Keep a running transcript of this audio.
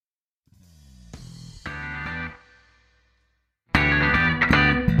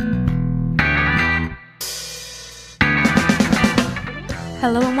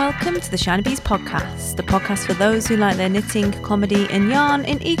Hello and welcome to the Shiny Bees podcast, the podcast for those who like their knitting, comedy and yarn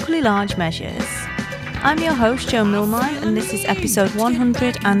in equally large measures. I'm your host, Jo Milmine, and this is episode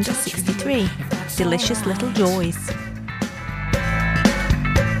 163, Delicious Little Joys.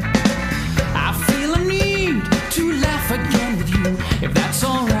 I feel a need to laugh again with you, if that's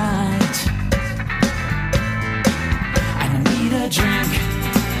alright. I need a drink,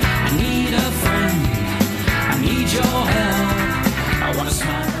 I need a friend, I need your help. I want to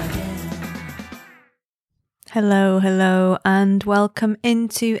smile again. Hello, and welcome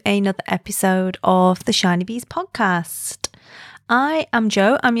into another episode of the Shiny Bees podcast. I am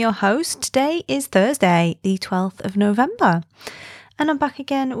Jo, I'm your host. Today is Thursday, the 12th of November, and I'm back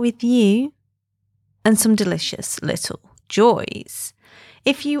again with you and some delicious little joys.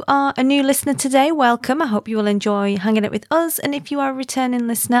 If you are a new listener today, welcome. I hope you will enjoy hanging out with us. And if you are a returning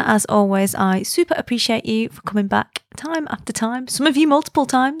listener, as always, I super appreciate you for coming back time after time. Some of you multiple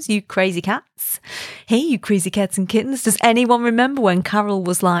times, you crazy cats. Hey, you crazy cats and kittens. Does anyone remember when Carol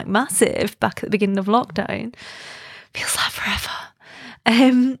was like massive back at the beginning of lockdown? Feels like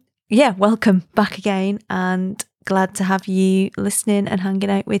forever. Yeah, welcome back again and glad to have you listening and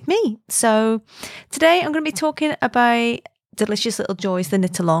hanging out with me. So today I'm going to be talking about Delicious Little Joys, the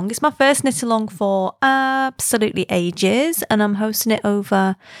knit along. It's my first knit along for absolutely ages, and I'm hosting it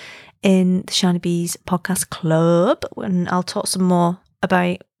over in the Shiny Bees podcast club, and I'll talk some more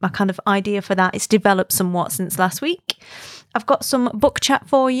about my kind of idea for that. It's developed somewhat since last week. I've got some book chat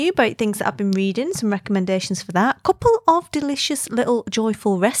for you about things that I've been reading, some recommendations for that, a couple of delicious little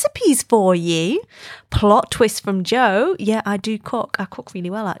joyful recipes for you, plot twist from Jo. Yeah, I do cook. I cook really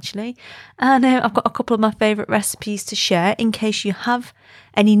well, actually. And I've got a couple of my favourite recipes to share in case you have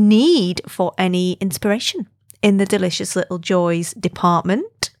any need for any inspiration in the Delicious Little Joys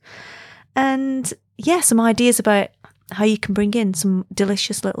department. And yeah, some ideas about how you can bring in some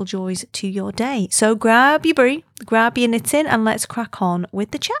delicious little joys to your day. So grab your brie, grab your knitting, and let's crack on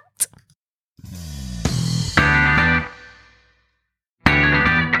with the chat.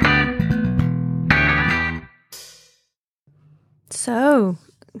 So,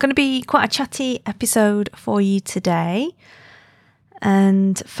 going to be quite a chatty episode for you today,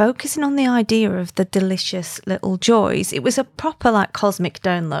 and focusing on the idea of the delicious little joys. It was a proper like cosmic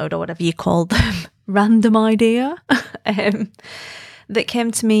download, or whatever you call them, random idea that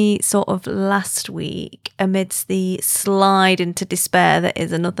came to me sort of last week amidst the slide into despair that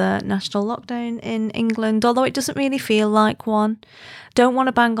is another national lockdown in England, although it doesn't really feel like one. Don't want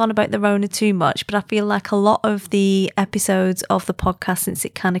to bang on about the Rona too much, but I feel like a lot of the episodes of the podcast since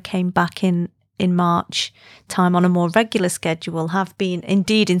it kind of came back in March time on a more regular schedule have been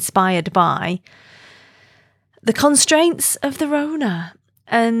indeed inspired by the constraints of the Rona.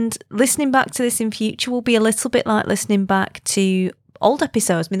 And listening back to this in future will be a little bit like listening back to old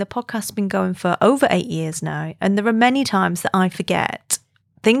episodes. I mean, the podcast's been going for over 8 years now, and there are many times that I forget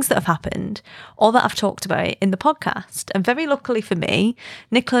things that have happened or that I've talked about in the podcast. And very luckily for me,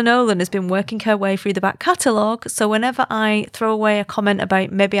 Nicola Nolan has been working her way through the back catalogue. So whenever I throw away a comment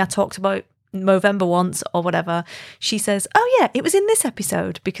about maybe I talked about Movember once or whatever, she says, oh yeah, it was in this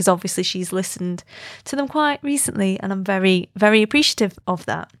episode, because obviously she's listened to them quite recently, and I'm very, very appreciative of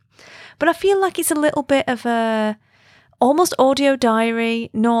that. But I feel like it's a little bit of a almost audio diary,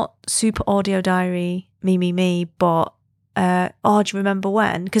 not super audio diary, me, but do you remember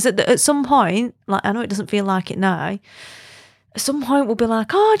when? Because at some point, like, I know it doesn't feel like it now, at some point we'll be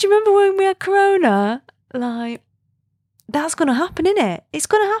like, oh, do you remember when we had Corona? Like, that's going to happen, innit? It's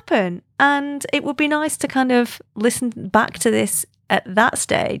going to happen. And it would be nice to kind of listen back to this at that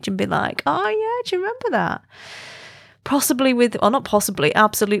stage and be like, oh yeah, do you remember that? Possibly with, or not possibly,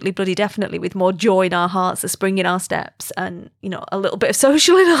 absolutely bloody definitely with more joy in our hearts, a spring in our steps, and, you know, a little bit of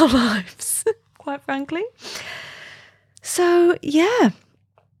social in our lives, quite frankly. So yeah,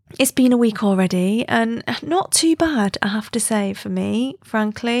 it's been a week already, and not too bad, I have to say, for me,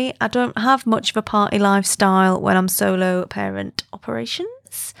 frankly. I don't have much of a party lifestyle when I'm solo parent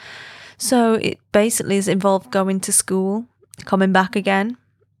operations. So it basically has involved going to school, coming back again,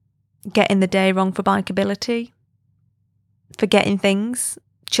 getting the day wrong for bikeability, forgetting things,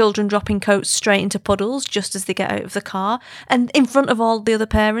 children dropping coats straight into puddles just as they get out of the car and in front of all the other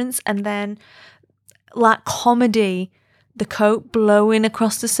parents, and then like comedy, the coat blowing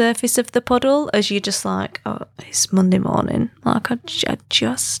across the surface of the puddle as you're just like, oh, it's Monday morning. Like, I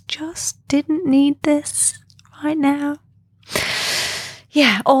just didn't need this right now.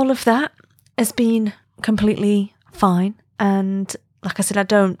 Yeah, all of that has been completely fine. And like I said, I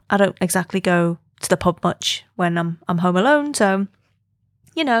don't exactly go to the pub much when I'm home alone. So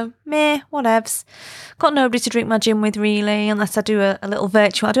meh, whatevs. Got nobody to drink my gin with, really, unless I do a little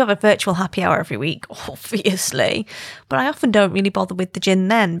virtual. I do have a virtual happy hour every week, obviously, but I often don't really bother with the gin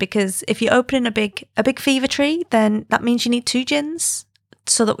then, because if you're opening a big Fever Tree, then that means you need 2 gins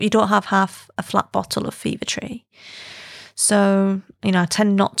so that you don't have half a flat bottle of Fever Tree. So, I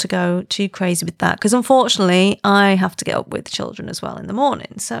tend not to go too crazy with that, because unfortunately I have to get up with the children as well in the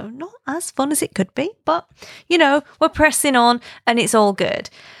morning. So not as fun as it could be, but, we're pressing on and it's all good.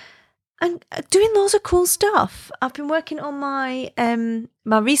 And doing loads of cool stuff. I've been working on my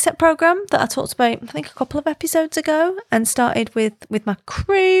my reset program that I talked about, I think, a couple of episodes ago, and started with my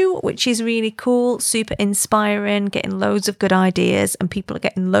crew, which is really cool, super inspiring, getting loads of good ideas, and people are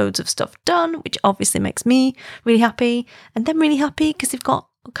getting loads of stuff done, which obviously makes me really happy, and them really happy because they've got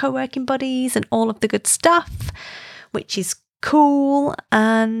co-working buddies and all of the good stuff, which is cool.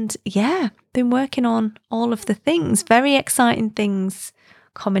 And yeah, been working on all of the things, very exciting things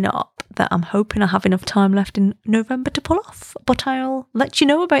coming up that I'm hoping I have enough time left in November to pull off, but I'll let you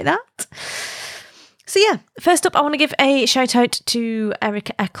know about that. So yeah, first up, I want to give a shout out to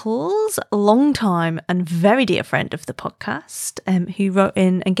Erica Eccles, long time and very dear friend of the podcast, who wrote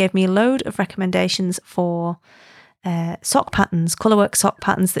in and gave me a load of recommendations for sock patterns, colourwork sock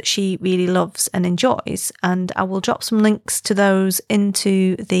patterns that she really loves and enjoys, and I will drop some links to those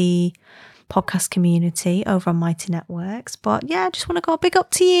into the podcast community over on Mighty Networks. But yeah, I just want to go big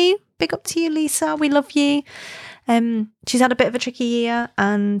up to you, Lisa. We love you. She's had a bit of a tricky year,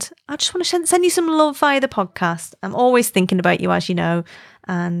 and I just want to send you some love via the podcast. I'm always thinking about you, as you know,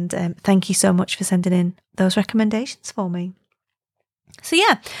 and thank you so much for sending in those recommendations for me. So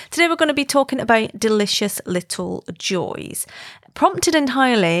yeah, today we're going to be talking about delicious little joys, prompted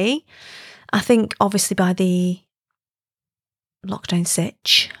entirely, I think, obviously by the lockdown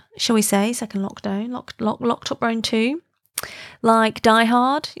sitch, shall we say, second lockdown, locked up round 2. Like Die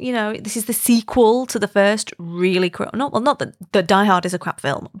Hard, this is the sequel to the first really crap. Not that Die Hard is a crap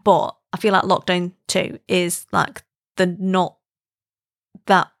film, but I feel like Lockdown 2 is like the not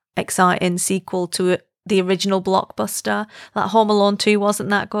that exciting sequel to the original blockbuster. Like Home Alone 2 wasn't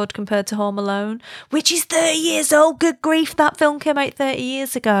that good compared to Home Alone, which is 30 years old. Good grief, that film came out 30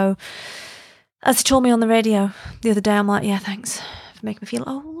 years ago. As they told me on the radio the other day, I'm like, yeah, thanks for making me feel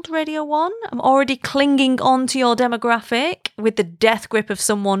old, Radio 1. I'm already clinging on to your demographic with the death grip of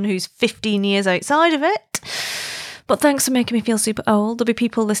someone who's 15 years outside of it. But thanks for making me feel super old. There'll be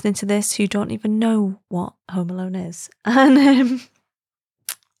people listening to this who don't even know what Home Alone is. And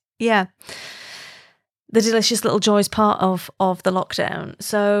yeah, the delicious little joys part of the lockdown.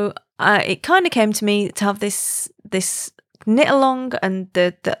 So it kind of came to me to have this knit along, and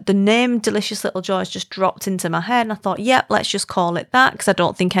the name Delicious Little Joys just dropped into my head, and I thought, yep, let's just call it that, because I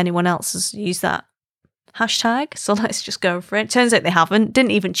don't think anyone else has used that hashtag, so let's just go for it. Turns out they didn't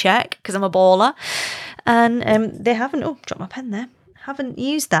even check, because I'm a baller, and they haven't, dropped my pen there, haven't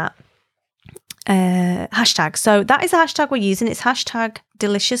used that hashtag. So that is the hashtag we're using. It's hashtag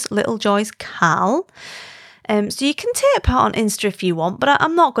Delicious Little Joys Cal. So you can take part on Insta if you want, but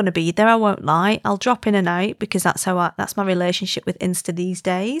I'm not going to be there, I won't lie. I'll drop in and out, because that's my relationship with Insta these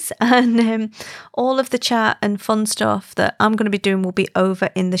days. And all of the chat and fun stuff that I'm going to be doing will be over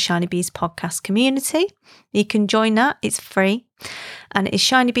in the Shiny Bees podcast community. You can join that, it's free. And it is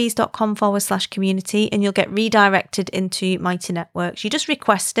shinybees.com/community, and you'll get redirected into Mighty Networks. You just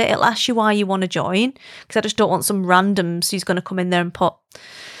request it, it'll ask you why you want to join, because I just don't want some randoms who's going to come in there and put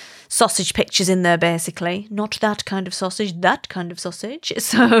sausage pictures in there, basically. Not that kind of sausage, that kind of sausage.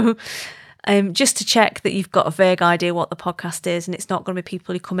 So just to check that you've got a vague idea what the podcast is, and it's not going to be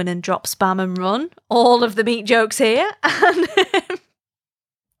people who come in and drop spam and run. All of the meat jokes here. And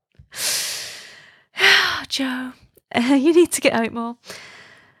Joe, you need to get out more.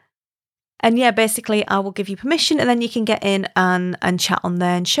 And yeah, basically I will give you permission, and then you can get in and chat on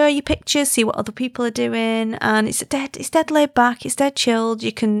there and share your pictures, see what other people are doing. And it's dead laid back, it's dead chilled.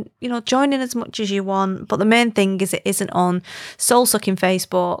 You can, join in as much as you want. But the main thing is it isn't on soul-sucking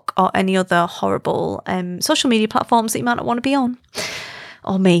Facebook or any other horrible social media platforms that you might not want to be on.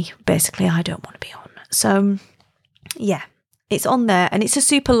 Or me, basically, I don't want to be on. So yeah, it's on there, and it's a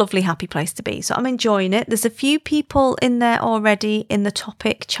super lovely, happy place to be. So I'm enjoying it. There's a few people in there already in the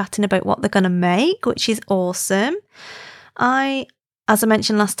topic chatting about what they're going to make, which is awesome. As I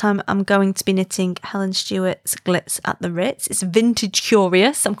mentioned last time, I'm going to be knitting Helen Stewart's Glitz at the Ritz. It's Vintage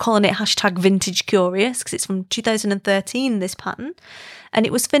Curious. I'm calling it hashtag Vintage Curious because it's from 2013, this pattern. And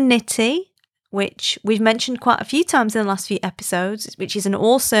it was for Knitty, which we've mentioned quite a few times in the last few episodes, which is an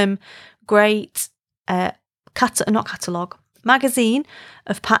awesome, great magazine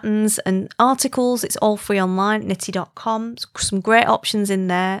of patterns and articles. It's all free online, Knitty.com. Some great options in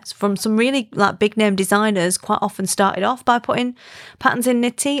there from some really like big name designers. Quite often started off by putting patterns in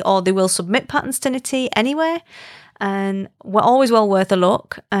Knitty, or they will submit patterns to Knitty anyway. And we're always well worth a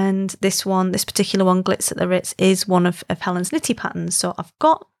look. And this particular one, Glitz at the Ritz, is one of Helen's Knitty patterns. So I've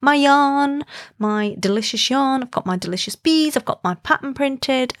got my yarn, my delicious yarn, I've got my delicious beads, I've got my pattern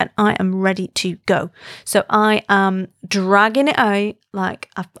printed, and I am ready to go. So I am dragging it out, like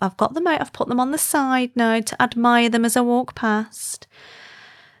I've got them out, I've put them on the side now to admire them as I walk past.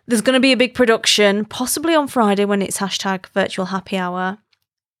 There's going to be a big production, possibly on Friday when it's #virtual happy hour,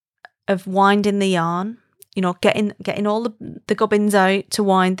 of winding the yarn. You know, getting all the gubbins out to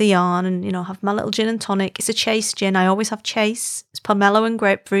wind the yarn, and, you know, have my little gin and tonic. It's a Chase gin. I always have Chase. It's pomelo and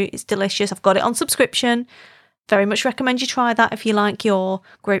grapefruit. It's delicious. I've got it on subscription. Very much recommend you try that if you like your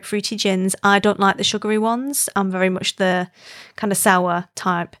grapefruity gins. I don't like the sugary ones. I'm very much the kind of sour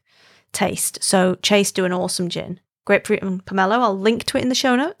type taste. So Chase do an awesome gin. Grapefruit and pomelo. I'll link to it in the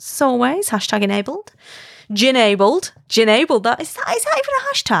show notes, as always. #enabled. Ginabled. That is that even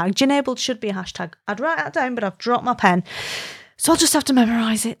a hashtag? Ginabled should be a hashtag. I'd write that down, but I've dropped my pen. So I'll just have to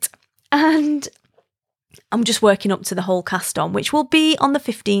memorise it. And I'm just working up to the whole cast on, which will be on the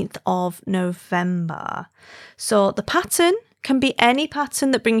 15th of November. So the pattern can be any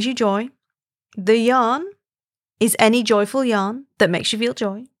pattern that brings you joy. The yarn is any joyful yarn that makes you feel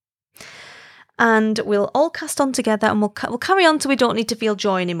joy. And we'll all cast on together, and we'll carry on till we don't need to feel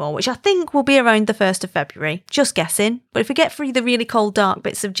joy anymore, which I think will be around the 1st of February. Just guessing. But if we get through the really cold, dark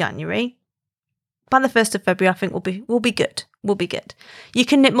bits of January, by the 1st of February, I think we'll be good. We'll be good. You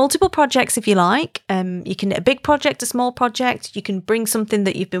can knit multiple projects if you like. You can knit a big project, a small project. You can bring something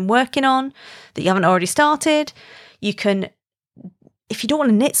that you've been working on that you haven't already started. You can, if you don't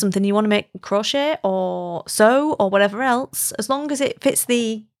want to knit something, you want to make crochet or sew or whatever else, as long as it fits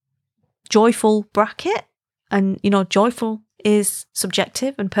the joyful bracket, and, you know, joyful is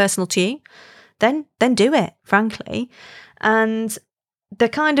subjective and personal to you, then do it, frankly. And the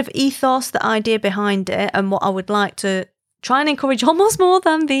kind of ethos, the idea behind it, and what I would like to try and encourage almost more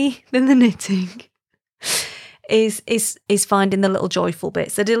than the knitting is finding the little joyful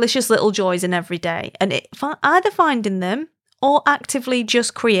bits, the delicious little joys in every day, and either finding them or actively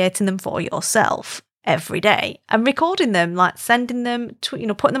just creating them for yourself every day and recording them, like sending them to, you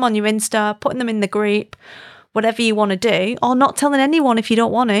know, putting them on your Insta, putting them in the group, whatever you want to do, or not telling anyone if you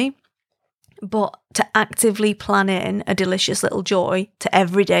don't want to, but to actively plan in a delicious little joy to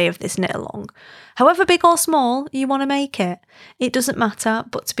every day of this knit along, however big or small you want to make it. It doesn't matter,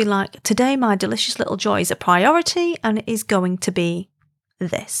 but to be like, today my delicious little joy is a priority, and it is going to be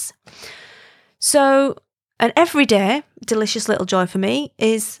this. So an everyday delicious little joy for me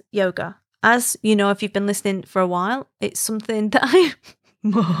is yoga. As you know, if you've been listening for a while, it's something that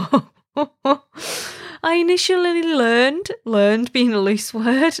I initially learned being a loose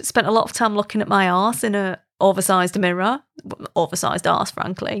word, spent a lot of time looking at my arse in a oversized mirror, oversized arse,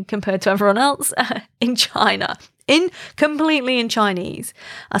 frankly, compared to everyone else, in China, completely in Chinese.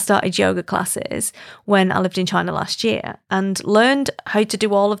 I started yoga classes when I lived in China last year and learned how to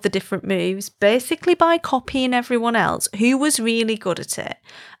do all of the different moves, basically by copying everyone else who was really good at it.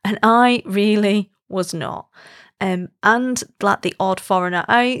 And I really was not. And like the odd foreigner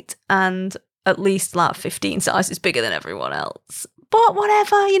out, and at least like 15 sizes bigger than everyone else. But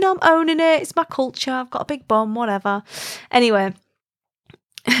whatever, you know, I'm owning it. It's my culture. I've got a big bum, whatever. Anyway,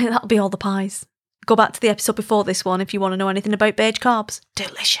 that'll be all the pies. Go back to the episode before this one if you want to know anything about beige carbs.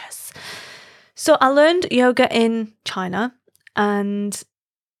 Delicious. So I learned yoga in China, and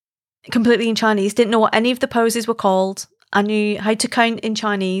completely in Chinese. Didn't know what any of the poses were called. I knew how to count in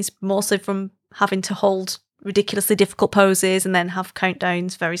Chinese, mostly from having to hold ridiculously difficult poses and then have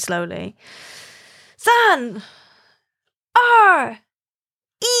countdowns very slowly. San, R,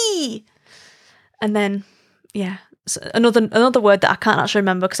 E, and then so another word that I can't actually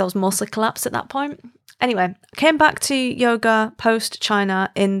remember because I was mostly collapsed at that point. Anyway, came back to yoga post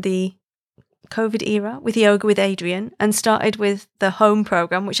China in the COVID era with Yoga with Adriene, and started with the home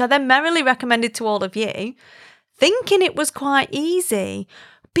program, which I then merrily recommended to all of you, thinking it was quite easy.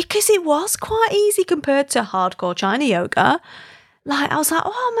 Because it was quite easy compared to hardcore China yoga. Like, I was like,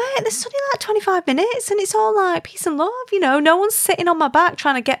 oh, mate, there's only like 25 minutes and it's all like peace and love, you know. No one's sitting on my back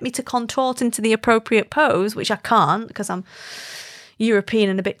trying to get me to contort into the appropriate pose, which I can't because I'm European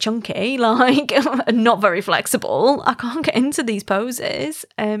and a bit chunky, like, and not very flexible. I can't get into these poses.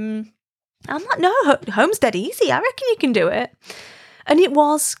 I'm like, no, home's dead easy. I reckon you can do it. And it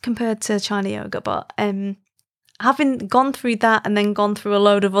was compared to China yoga, but having gone through that and then gone through a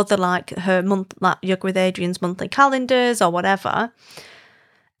load of other like Yoga with Adrienne's monthly calendars or whatever,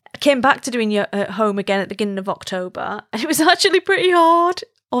 I came back to doing yoga at home again at the beginning of October, and it was actually pretty hard.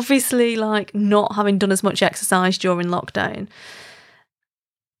 Obviously, like not having done as much exercise during lockdown,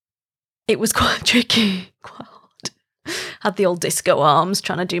 it was quite tricky, quite hard. Had the old disco arms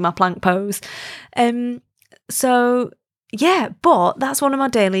trying to do my plank pose. So yeah, but that's one of my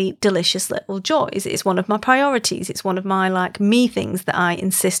daily delicious little joys. It's one of my priorities. It's one of my like me things that I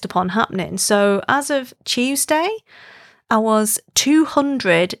insist upon happening. So as of Tuesday, I was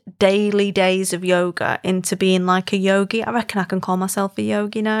 200 daily days of yoga into being like a yogi. I reckon I can call myself a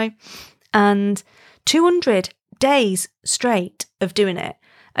yogi now. And 200 days straight of doing it.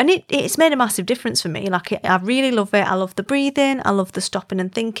 And it's made a massive difference for me. Like, I really love it. I love the breathing. I love the stopping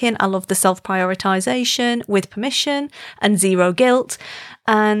and thinking. I love the self-prioritization with permission and zero guilt.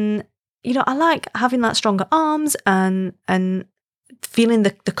 And, you know, I like having that stronger arms and feeling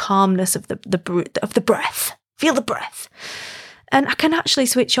the calmness of the breath. Feel the breath. And I can actually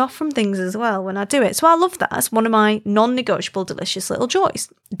switch off from things as well when I do it. So I love that. It's one of my non-negotiable delicious little joys,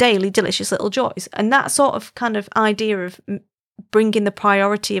 daily delicious little joys. And that sort of kind of idea of bringing the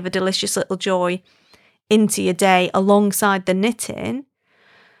priority of a delicious little joy into your day alongside the knitting.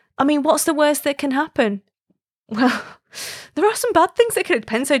 I mean, what's the worst that can happen? Well, there are some bad things that can, it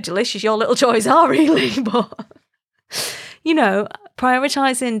depends how delicious your little joys are really, but you know,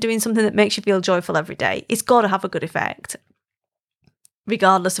 prioritising doing something that makes you feel joyful every day, it's got to have a good effect,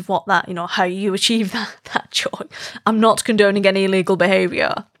 regardless of what that, you know, how you achieve that joy. I'm not condoning any illegal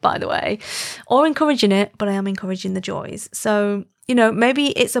behaviour, by the way, or encouraging it, but I am encouraging the joys. So, you know, maybe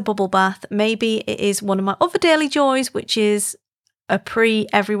it's a bubble bath. Maybe it is one of my other daily joys, which is a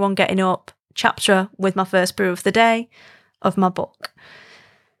everyone getting up chapter with my first brew of the day of my book.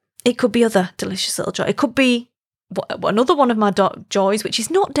 It could be other delicious little joy. It could be another one of my joys, which is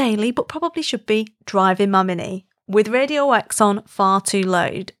not daily, but probably should be, driving my Mini with Radio X on far too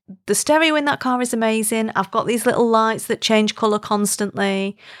loud. The stereo in that car is amazing. I've got these little lights that change colour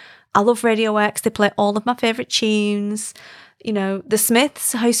constantly. I love Radio X. They play all of my favourite tunes. You know, the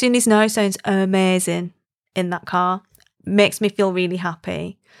Smiths, How Soon Is Now, sounds amazing in that car. Makes me feel really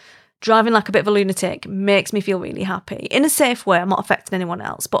happy. Driving like a bit of a lunatic makes me feel really happy. In a safe way, I'm not affecting anyone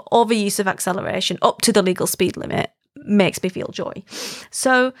else, but overuse of acceleration up to the legal speed limit makes me feel joy.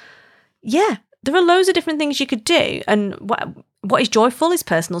 So, yeah, there are loads of different things you could do, and what is joyful is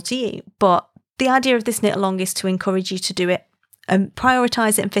personal to you, but the idea of this knit along is to encourage you to do it and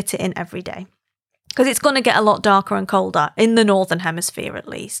prioritise it and fit it in every day. Because it's going to get a lot darker and colder, in the Northern Hemisphere at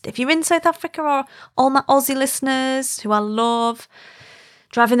least. If you're in South Africa, or all my Aussie listeners who I love,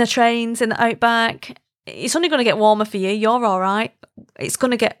 driving the trains in the outback, it's only going to get warmer for you. You're all right. It's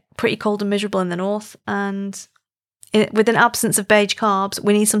going to get pretty cold and miserable in the north. And with an absence of beige carbs,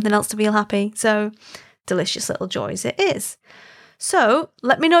 we need something else to feel happy. So, delicious little joys it is. So,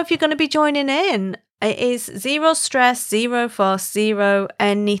 let me know if you're going to be joining in. It is zero stress, zero fuss, zero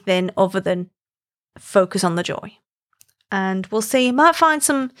anything other than focus on the joy. And we'll see. Might find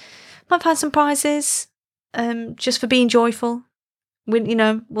some prizes just for being joyful.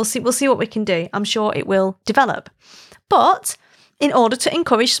 We'll see what we can do. I'm sure it will develop. But in order to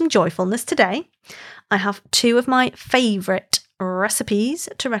encourage some joyfulness today, I have two of my favourite recipes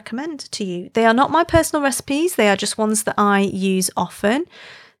to recommend to you. They are not my personal recipes. They are just ones that I use often.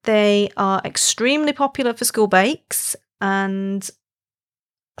 They are extremely popular for school bakes and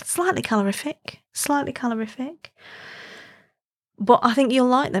slightly calorific. But I think you'll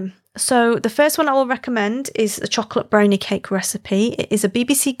like them. So the first one I will recommend is a chocolate brownie cake recipe. It is a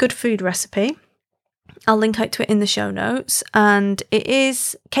BBC Good Food recipe. I'll link out to it in the show notes. And it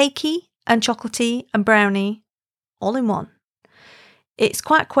is cakey and chocolatey and brownie all in one. It's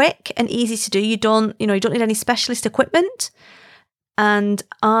quite quick and easy to do. You don't need any specialist equipment. And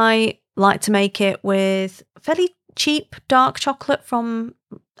I like to make it with fairly cheap dark chocolate from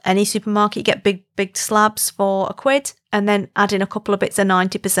any supermarket. You get big slabs for £1, and then add in a couple of bits of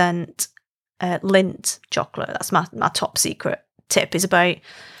 90% Lindt chocolate. That's my top secret tip, is about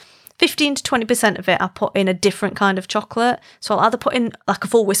 15 to 20% of it I put in a different kind of chocolate. So I'll either put in like a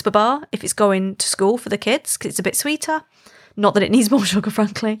full Whisper bar if it's going to school for the kids, because it's a bit sweeter. Not that it needs more sugar,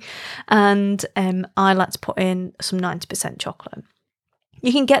 frankly. And I like to put in some 90% chocolate.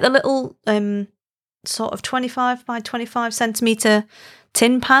 You can get the little sort of 25 by 25 centimetre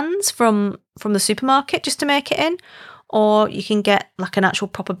tin pans from the supermarket just to make it in, or you can get like an actual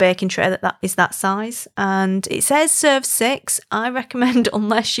proper baking tray that is that size. And it says serve 6. I recommend,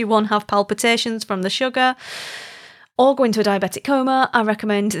 unless you want to have palpitations from the sugar, or go into a diabetic coma, I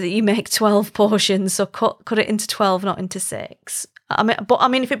recommend that you make 12 portions. So cut it into 12, not into 6. I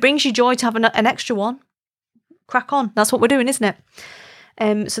mean, if it brings you joy to have an extra one, crack on. That's what we're doing, isn't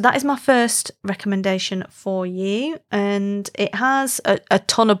it? So that is my first recommendation for you. And it has a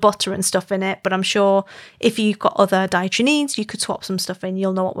ton of butter and stuff in it, but I'm sure if you've got other dietary needs, you could swap some stuff in.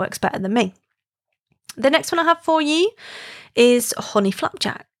 You'll know what works better than me. The next one I have for you is honey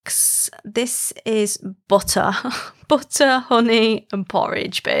flapjacks. This is butter, honey and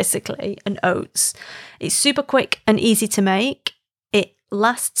porridge basically, and oats. It's super quick and easy to make. It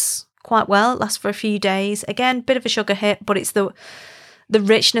lasts quite well. It lasts for a few days. Again, bit of a sugar hit, but it's the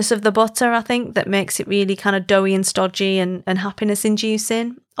richness of the butter, I think, that makes it really kind of doughy and stodgy and happiness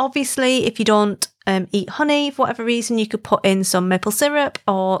inducing. Obviously, if you don't eat honey for whatever reason, you could put in some maple syrup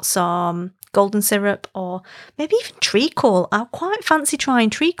or some golden syrup or maybe even treacle. I quite fancy trying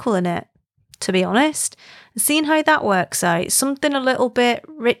treacle in it, to be honest, and seeing how that works out. It's something a little bit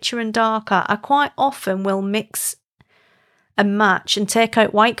richer and darker. I quite often will mix and match and take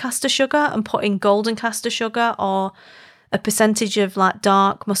out white caster sugar and put in golden caster sugar or a percentage of like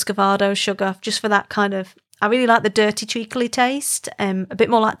dark muscovado sugar, just for that kind of, I really like the dirty treacly taste, a bit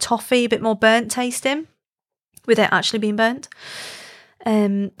more like toffee, a bit more burnt tasting without actually being burnt.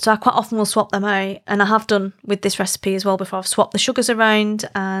 So I quite often will swap them out, and I have done with this recipe as well before. I've swapped the sugars around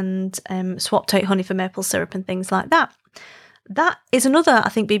and swapped out honey for maple syrup and things like that. That is another, I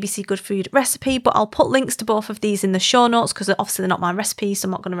think, BBC Good Food recipe, but I'll put links to both of these in the show notes because obviously they're not my recipes, so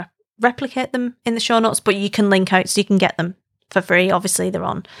I'm not going to replicate them in the show notes, but you can link out so you can get them for free. Obviously, they're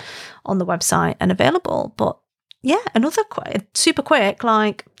on the website and available. But yeah, another super quick,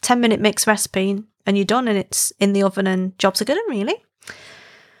 like 10-minute mix recipe, and you're done, and it's in the oven, and jobs are good, really.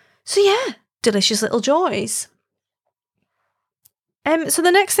 So yeah, delicious little joys. So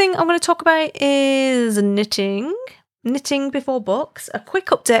the next thing I'm going to talk about is knitting. Knitting before books. A quick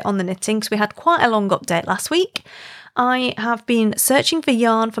update on the knitting, because we had quite a long update last week. I have been searching for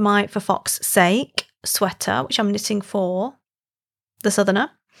yarn for my For Fox's Sake sweater, which I'm knitting for the Southerner.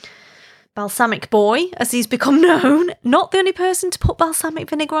 Balsamic Boy, as he's become known. Not the only person to put balsamic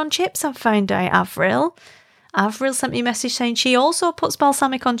vinegar on chips, I've found out, Avril. Avril sent me a message saying she also puts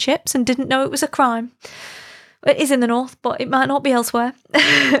balsamic on chips and didn't know it was a crime. It is in the north, but it might not be elsewhere.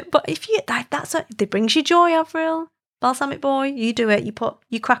 But if it brings you joy, Avril, Balsamic Boy, you do it.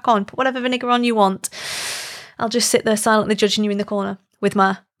 You crack on. Put whatever vinegar on you want. I'll just sit there silently judging you in the corner with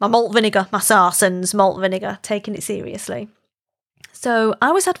my malt vinegar, my Sarson's malt vinegar, taking it seriously. So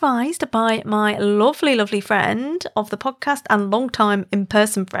I was advised by my lovely, lovely friend of the podcast and long-time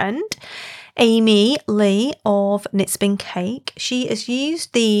in-person friend, Amy Lee of Knitspin Cake. She has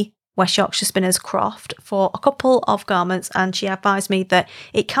used the West Yorkshire Spinners Croft for a couple of garments, and she advised me that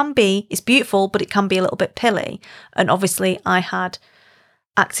it's beautiful, but it can be a little bit pilly. And obviously I had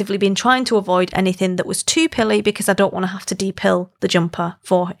actively been trying to avoid anything that was too pilly because I don't want to have to de-pill the jumper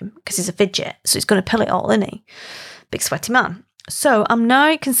for him because he's a fidget, so he's going to pill it all, isn't he? Big sweaty man. So I'm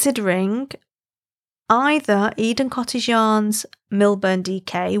now considering either Eden Cottage Yarns Milburn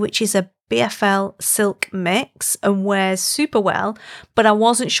DK, which is a BFL silk mix and wears super well, but I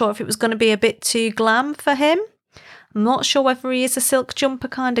wasn't sure if it was going to be a bit too glam for him. I'm not sure whether he is a silk jumper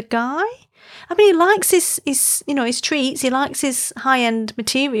kind of guy. I mean, he likes his treats, he likes his high-end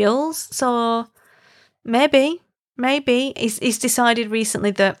materials, so maybe he's decided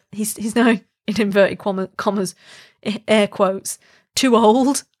recently that he's now, in inverted commas, air quotes, too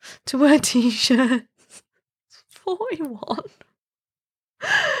old to wear t-shirts. 41.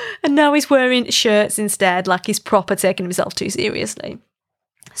 And now he's wearing shirts instead, like he's proper taking himself too seriously.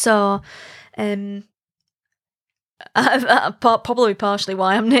 So, probably partially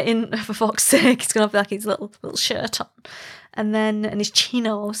why I'm knitting For Fox's Sake. He's going to have like his little shirt on, and his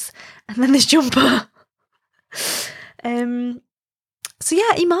chinos, and then this jumper. So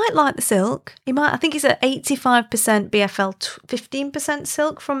yeah, he might like the silk. I think it's at 85% BFL, 15%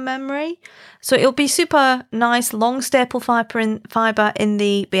 silk from memory. So it'll be super nice, long staple fibre in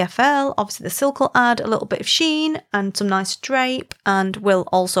the BFL. Obviously the silk will add a little bit of sheen and some nice drape, and will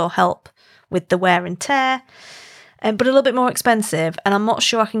also help with the wear and tear. But a little bit more expensive, and I'm not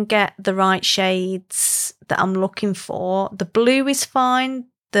sure I can get the right shades that I'm looking for. The blue is fine,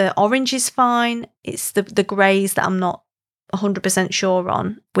 the orange is fine. It's the greys that I'm not 100% sure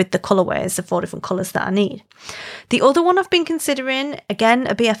on with the colourways, the 4 different colours that I need. The other one I've been considering, again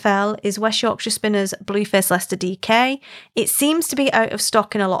a BFL, is West Yorkshire Spinners Blueface Leicester DK. It seems to be out of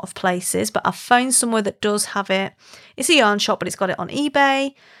stock in a lot of places, but I've found somewhere that does have it. It's a yarn shop, but it's got it on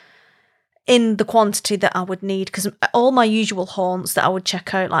eBay in the quantity that I would need, because all my usual haunts that I would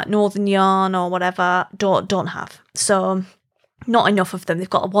check out, like Northern Yarn or whatever, don't have. So not enough of them. They've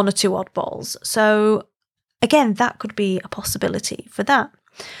got 1 or 2 oddballs. So again, that could be a possibility for that.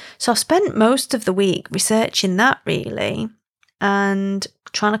 So I've spent most of the week researching that really and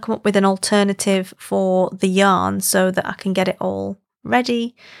trying to come up with an alternative for the yarn so that I can get it all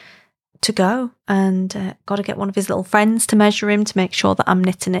ready to go. And got to get one of his little friends to measure him to make sure that I'm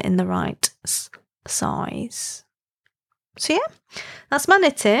knitting it in the right size. So yeah, that's my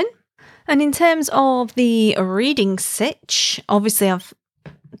knitting. And in terms of the reading sitch, obviously I've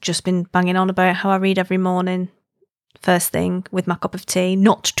just been banging on about how I read every morning, first thing with my cup of tea,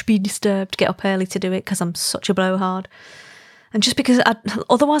 not to be disturbed, get up early to do it because I'm such a blowhard. And just because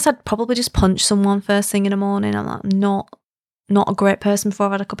otherwise I'd probably just punch someone first thing in the morning. I'm like, not a great person before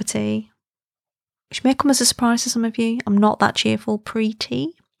I've had a cup of tea. Which may come as a surprise to some of you. I'm not that cheerful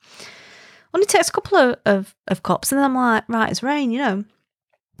pre-tea. Only takes a couple of cups and then I'm like, right, it's rain, you know.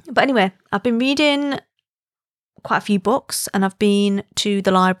 But anyway, I've been reading quite a few books and I've been to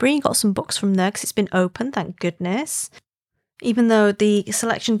the library, got some books from there because it's been open, thank goodness. Even though the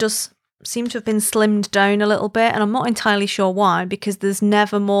selection does seem to have been slimmed down a little bit, and I'm not entirely sure why, because there's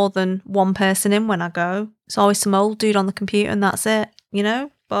never more than one person in when I go. It's always some old dude on the computer and that's it, you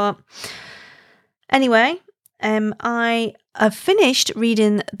know. But anyway, I have finished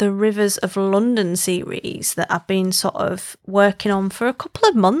reading the Rivers of London series that I've been sort of working on for a couple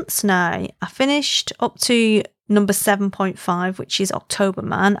of months now. I finished up to number 7.5, which is October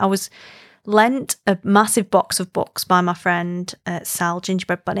Man. I was lent a massive box of books by my friend Sal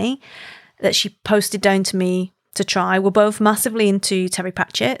Gingerbread Bunny that she posted down to me to try. We're both massively into Terry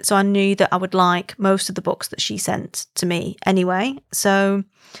Pratchett, so I knew that I would like most of the books that she sent to me anyway. So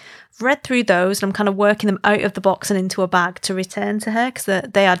I've read through those and I'm kind of working them out of the box and into a bag to return to her because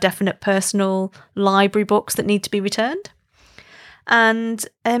they are definite personal library books that need to be returned. And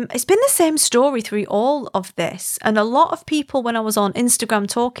it's been the same story through all of this. And a lot of people, when I was on Instagram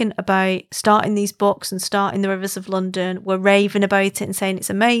talking about starting these books and starting the Rivers of London, were raving about it and saying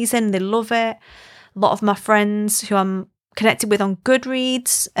it's amazing, they love it. A lot of my friends who I'm connected with on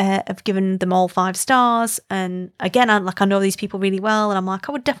Goodreads have given them all 5 stars. And again, I know these people really well and I'm like,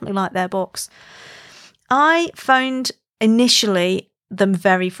 I would definitely like their books. I found initially them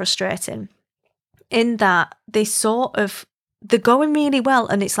very frustrating in that they're going really well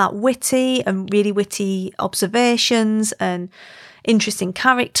and it's like witty and really witty observations and interesting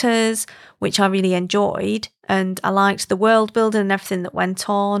characters, which I really enjoyed. And I liked the world building and everything that went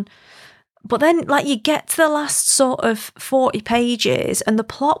on. But then, like, you get to the last sort of 40 pages and the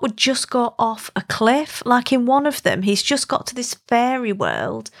plot would just go off a cliff. Like in one of them, he's just got to this fairy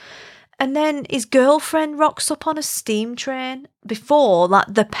world and then his girlfriend rocks up on a steam train before, like,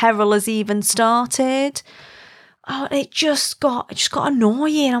 the peril has even started. Oh, it just got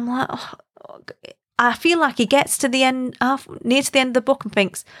annoying. I'm like, I feel like he gets to the end, near to the end of the book and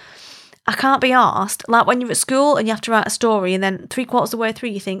thinks, I can't be arsed. Like when you're at school and you have to write a story and then 3/4 of the way through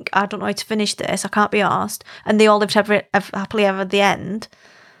you think, I don't know how to finish this, I can't be arsed. And they all lived happily ever at the end.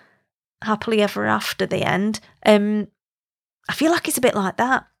 Happily ever after the end. I feel like it's a bit like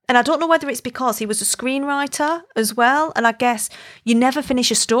that. And I don't know whether it's because he was a screenwriter as well. And I guess you never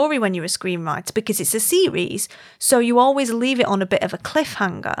finish a story when you're a screenwriter because it's a series. So you always leave it on a bit of a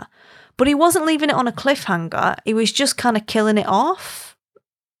cliffhanger. But he wasn't leaving it on a cliffhanger. He was just kind of killing it off.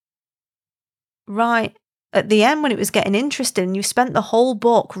 Right at the end when it was getting interesting, you spent the whole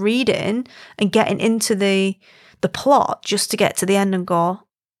book reading and getting into the plot just to get to the end and go,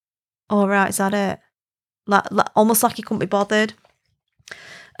 oh, right, is that it? Like almost like he couldn't be bothered.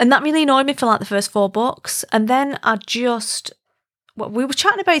 And that really annoyed me for like the first 4 books. And then we were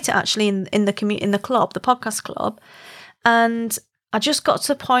chatting about it actually in the club, the podcast club. And I just got to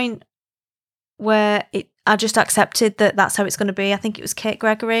the point where I just accepted that that's how it's going to be. I think it was Kate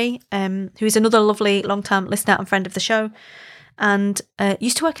Gregory, who is another lovely long-time listener and friend of the show, and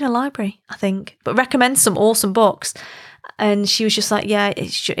used to work in a library, I think, but recommends some awesome books. And she was just like, yeah,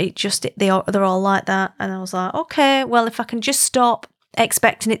 they're all like that. And I was like, okay, well, if I can just stop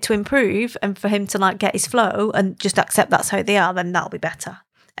expecting it to improve and for him to like get his flow and just accept that's how they are, then that'll be better.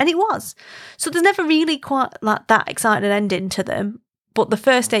 And it was. So there's never really quite like that exciting ending to them. But the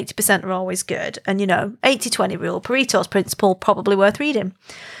first 80% are always good. And, 80-20 rule, Pareto's principle, probably worth reading.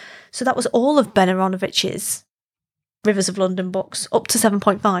 So that was all of Ben Aronovich's Rivers of London books, up to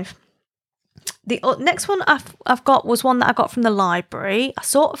 7.5. The next one I've got was one that I got from the library.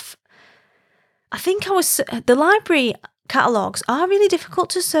 The library catalogues are really difficult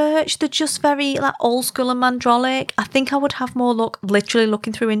to search. They're just very like old school and mandrolic. I think I would have more luck literally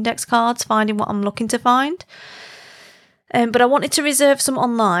looking through index cards, finding what I'm looking to find. But I wanted to reserve some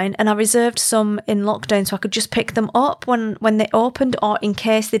online, and I reserved some in lockdown so I could just pick them up when they opened, or in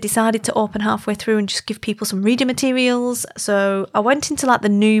case they decided to open halfway through and just give people some reading materials. So I went into like the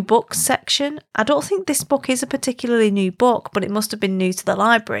new books section. I don't think this book is a particularly new book, but it must have been new to the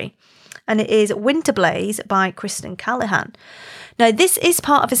library. And it is Winter Blaze by Kristen Callahan. Now, this is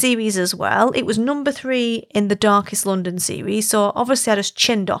part of a series as well. It was number 3 in the Darkest London series. So obviously I just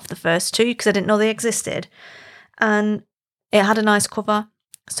chinned off the first 2 because I didn't know they existed. And it had a nice cover,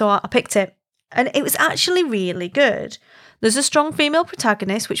 so I picked it. And it was actually really good. There's a strong female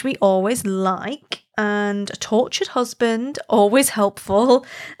protagonist, which we always like, and a tortured husband, always helpful.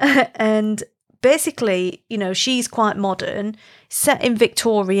 And basically, you know, she's quite modern, set in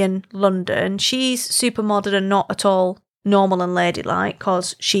Victorian London. She's super modern and not at all normal and ladylike,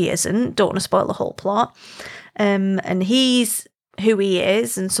 because she isn't. Don't want to spoil the whole plot. And he's who he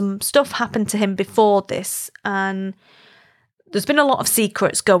is, and some stuff happened to him before this, and there's been a lot of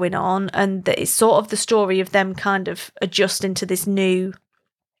secrets going on, and it's sort of the story of them kind of adjusting to this new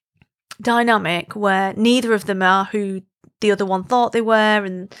dynamic where neither of them are who the other one thought they were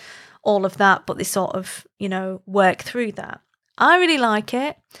and all of that, but they sort of, you know, work through that. I really like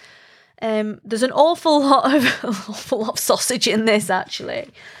it. There's an awful lot of sausage in this, actually.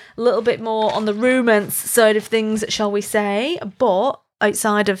 A little bit more on the romance side of things, shall we say, but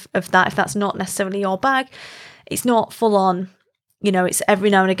outside of that, if that's not necessarily your bag, it's not full on. You know, it's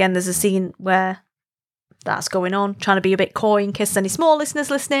every now and again there's a scene where that's going on, trying to be a bit coy in case any small listeners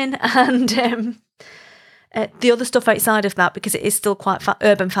listening, and the other stuff outside of that, because it is still quite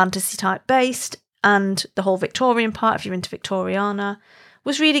urban fantasy type based, and the whole Victorian part, if you're into Victoriana,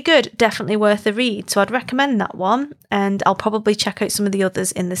 was really good. Definitely worth a read. So I'd recommend that one, and I'll probably check out some of the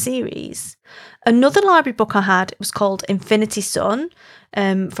others in the series. Another library book I had was called Infinity Sun,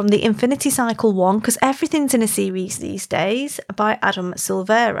 from the Infinity Cycle one, because everything's in a series these days, by Adam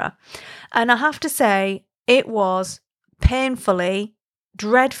Silvera. And I have to say, it was painfully,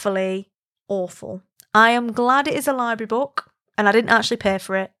 dreadfully awful. I am glad it is a library book, and I didn't actually pay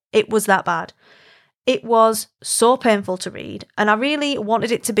for it. It was that bad. It was so painful to read, and I really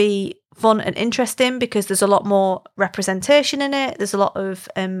wanted it to be fun and interesting because there's a lot more representation in it. There's a lot of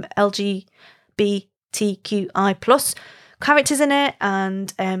LGBTQI plus characters in it,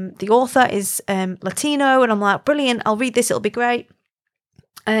 and the author is Latino, and I'm like, brilliant, I'll read this, it'll be great.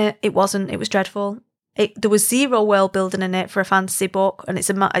 It wasn't. It was dreadful. There was zero world building in it for a fantasy book, and it's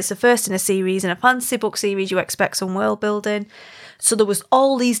the first in a series. In a fantasy book series, you expect some world building. So there was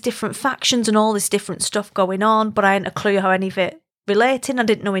all these different factions and all this different stuff going on, but I hadn't a clue how any of it related. I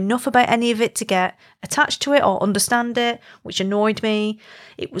didn't know enough about any of it to get attached to it or understand it, which annoyed me.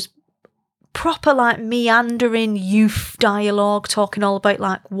 It was proper like meandering youth dialogue, talking all about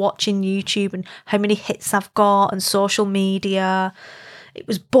like watching YouTube and how many hits I've got and social media. It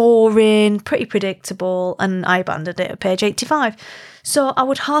was boring, pretty predictable, and I abandoned it at page 85. So I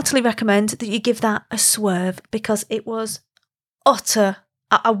would heartily recommend that you give that a swerve, because it was utter.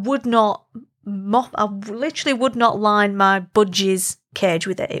 I literally would not line my budgie's cage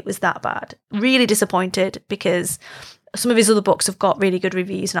with it. It was that bad. Really disappointed, because some of his other books have got really good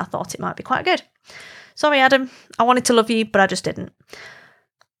reviews, and I thought it might be quite good. Sorry, Adam. I wanted to love you, but I just didn't.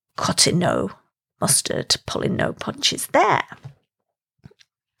 Cutting no mustard, pulling no punches there.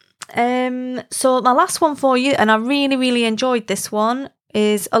 So my last one for you, and I really, really enjoyed this one,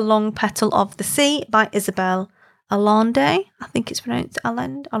 is A Long Petal of the Sea by Isabel Allende. I think it's pronounced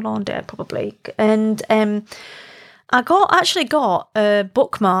Allende, probably. And I actually got a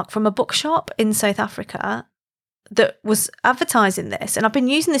bookmark from a bookshop in South Africa that was advertising this, and I've been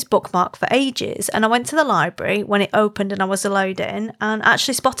using this bookmark for ages, and I went to the library when it opened and I was allowed in, and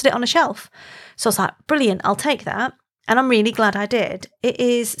actually spotted it on a shelf. So I was like, brilliant, I'll take that. And I'm really glad I did. It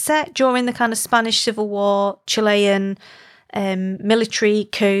is set during the kind of Spanish Civil War, Chilean military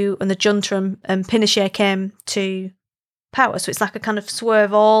coup, and the junta and Pinochet came to power. So it's like a kind of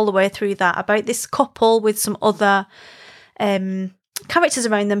swerve all the way through that, about this couple with some other characters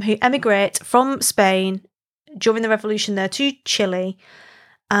around them who emigrate from Spain during the revolution there to Chile,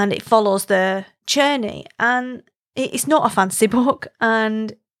 and it follows their journey. And it's not a fantasy book,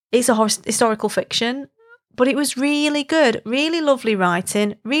 and it's a historical fiction, but it was really good, really lovely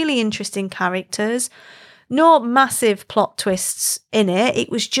writing, really interesting characters, no massive plot twists in it. It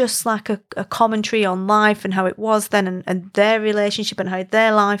was just like a commentary on life and how it was then, and their relationship and how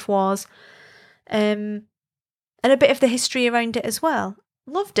their life was, and a bit of the history around it as well.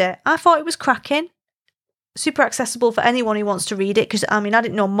 Loved it. I thought it was cracking. Super accessible for anyone who wants to read it, because I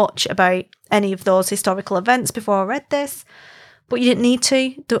didn't know much about any of those historical events before I read this, but you didn't need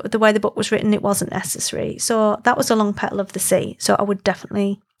to. The way the book was written, it wasn't necessary. So that was A Long Petal of the Sea. So I would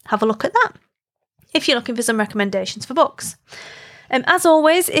definitely have a look at that if you're looking for some recommendations for books. As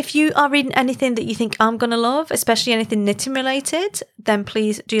always, if you are reading anything that you think I'm going to love, especially anything knitting related, then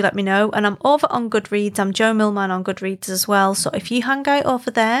please do let me know. And I'm over on Goodreads. I'm Jo Millman on Goodreads as well. So if you hang out over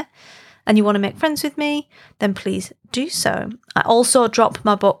there and you want to make friends with me, then please do so. I also drop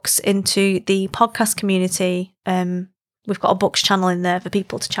my books into the podcast community. We've got a books channel in there for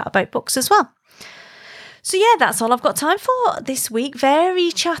people to chat about books as well. So yeah, that's all I've got time for this week.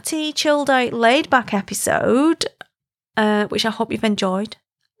 Very chatty, chilled out, laid back episode. Which I hope you've enjoyed,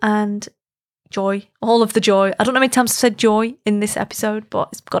 and joy, all of the joy. I don't know how many times I've said joy in this episode, but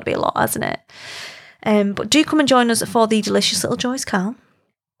it's got to be a lot, hasn't it? But do come and join us for the Delicious Little Joys Cal.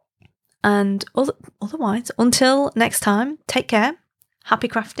 And otherwise, until next time, take care, happy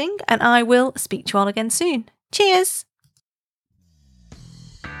crafting, and I will speak to you all again soon. Cheers!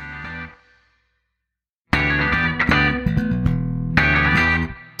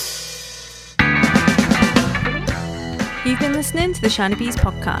 You've been listening to the Shiny Bees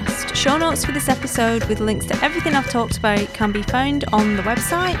podcast. Show notes for this episode with links to everything I've talked about can be found on the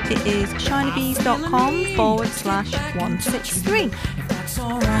website. It is shinybees.com/163. If that's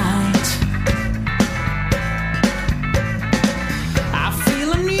alright. I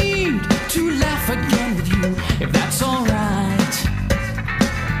feel a need to laugh again with you.